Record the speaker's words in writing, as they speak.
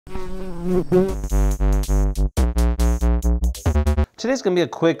Today's going to be a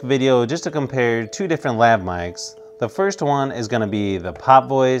quick video just to compare two different lav mics. The first one is going to be the PoP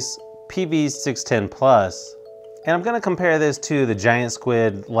Voice PV610 Plus, and I'm going to compare this to the Giant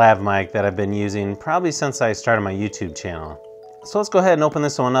Squid lav mic that I've been using probably since I started my YouTube channel. So let's go ahead and open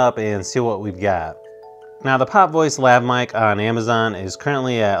this one up and see what we've got. Now the PoP Voice lav mic on Amazon is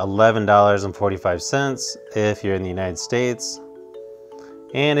currently at $11.45 if you're in the United States.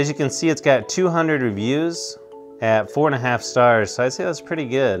 And as you can see, it's got 200 reviews at 4.5 stars, so I'd say that's pretty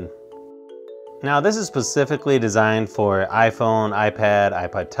good. Now this is specifically designed for iPhone, iPad,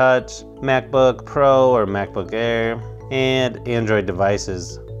 iPod Touch, MacBook Pro or MacBook Air, and Android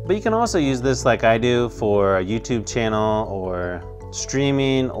devices. But you can also use this like I do for a YouTube channel or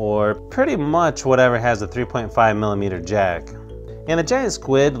streaming or pretty much whatever has a 3.5mm jack. And the Giant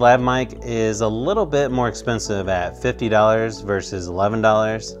Squid lav mic is a little bit more expensive at $50 versus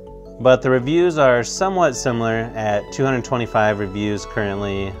 $11. But the reviews are somewhat similar at 225 reviews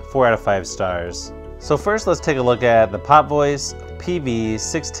currently, 4 out of 5 stars. So first let's take a look at the PoP Voice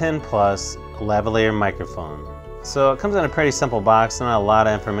PV610 Plus lavalier microphone. So it comes in a pretty simple box, not a lot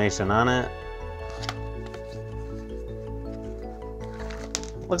of information on it.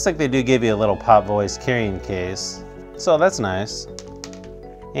 Looks like they do give you a little PoP Voice carrying case, so that's nice.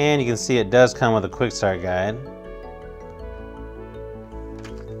 And you can see it does come with a quick start guide.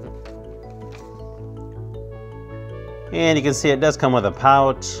 And you can see it does come with a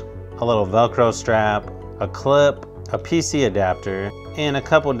pouch, a little Velcro strap, a clip, a PC adapter, and a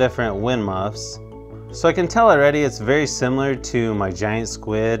couple different wind muffs. So I can tell already it's very similar to my Giant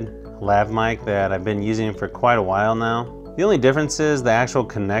Squid lav mic that I've been using for quite a while now. The only difference is the actual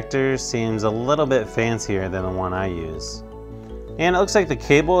connector seems a little bit fancier than the one I use. And it looks like the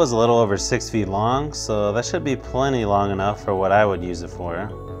cable is a little over 6 feet long, so that should be plenty long enough for what I would use it for.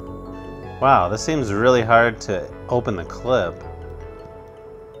 Wow, this seems really hard to open the clip.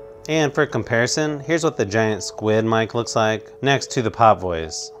 And for comparison, here's what the Giant Squid mic looks like next to the PoP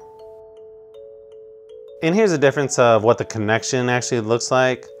Voice. And here's a difference of what the connection actually looks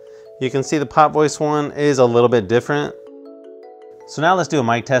like. You can see the PoP Voice one is a little bit different. So now let's do a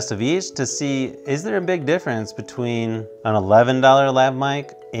mic test of each to see, is there a big difference between an $11 lav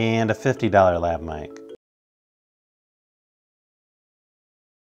mic and a $50 lav mic?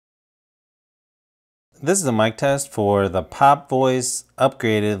 This is a mic test for the PoP Voice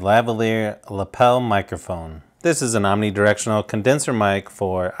upgraded lavalier lapel microphone. This is an omnidirectional condenser mic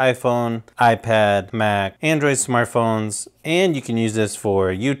for iPhone, iPad, Mac, Android smartphones, and you can use this for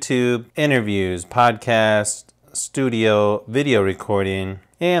YouTube, interviews, podcasts, studio, video recording,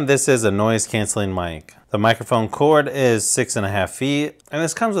 and this is a noise canceling mic. The microphone cord is 6.5 feet, and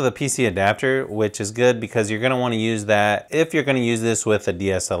this comes with a PC adapter, which is good because you're going to want to use that if you're going to use this with a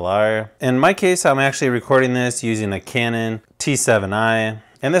DSLR. In my case, I'm actually recording this using a Canon T7i.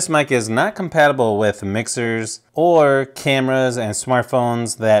 And this mic is not compatible with mixers or cameras and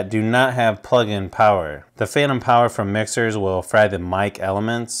smartphones that do not have plug-in power. The phantom power from mixers will fry the mic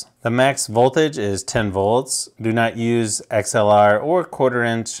elements. The max voltage is 10 volts. Do not use XLR or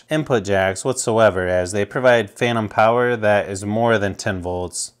 1/4-inch input jacks whatsoever, as they provide phantom power that is more than 10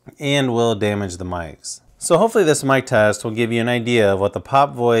 volts and will damage the mics. So hopefully this mic test will give you an idea of what the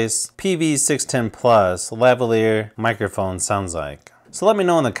PoP Voice PV610 Plus lavalier microphone sounds like. So let me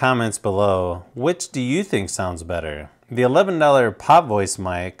know in the comments below, which do you think sounds better? The $11 PoP Voice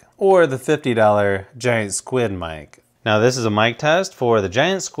mic or the $50 Giant Squid mic? Now this is a mic test for the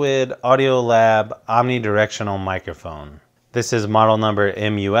Giant Squid Audiolab omnidirectional microphone. This is model number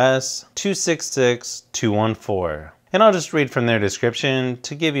MUS 266214. And I'll just read from their description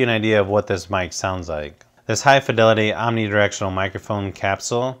to give you an idea of what this mic sounds like. This high-fidelity omnidirectional microphone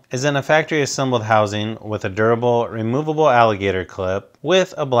capsule is in a factory-assembled housing with a durable, removable alligator clip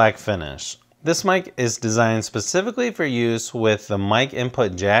with a black finish. This mic is designed specifically for use with the mic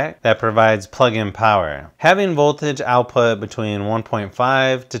input jack that provides plug-in power, having voltage output between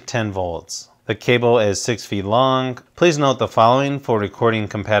 1.5 to 10 volts. The cable is 6 feet long. Please note the following for recording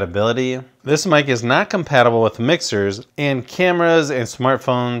compatibility. This mic is not compatible with mixers and cameras and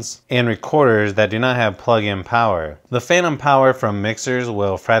smartphones and recorders that do not have plug-in power. The phantom power from mixers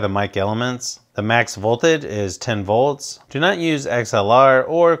will fry the mic elements. The max voltage is 10 volts. Do not use XLR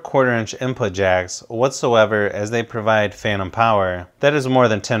or 1/4-inch input jacks whatsoever, as they provide phantom power that is more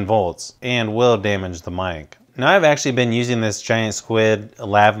than 10 volts and will damage the mic. Now I've actually been using this Giant Squid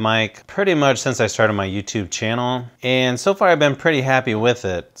lav mic pretty much since I started my YouTube channel, and so far I've been pretty happy with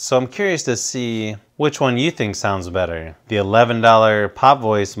it. So I'm curious to see which one you think sounds better, the $11 PoP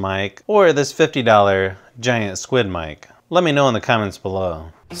Voice mic or this $50 Giant Squid mic. Let me know in the comments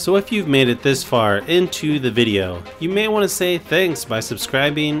below. So if you've made it this far into the video, you may want to say thanks by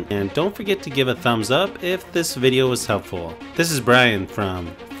subscribing, and don't forget to give a thumbs up if this video was helpful. This is Brian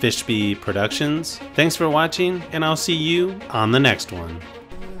from Fishbee Productions. Thanks for watching, and I'll see you on the next one.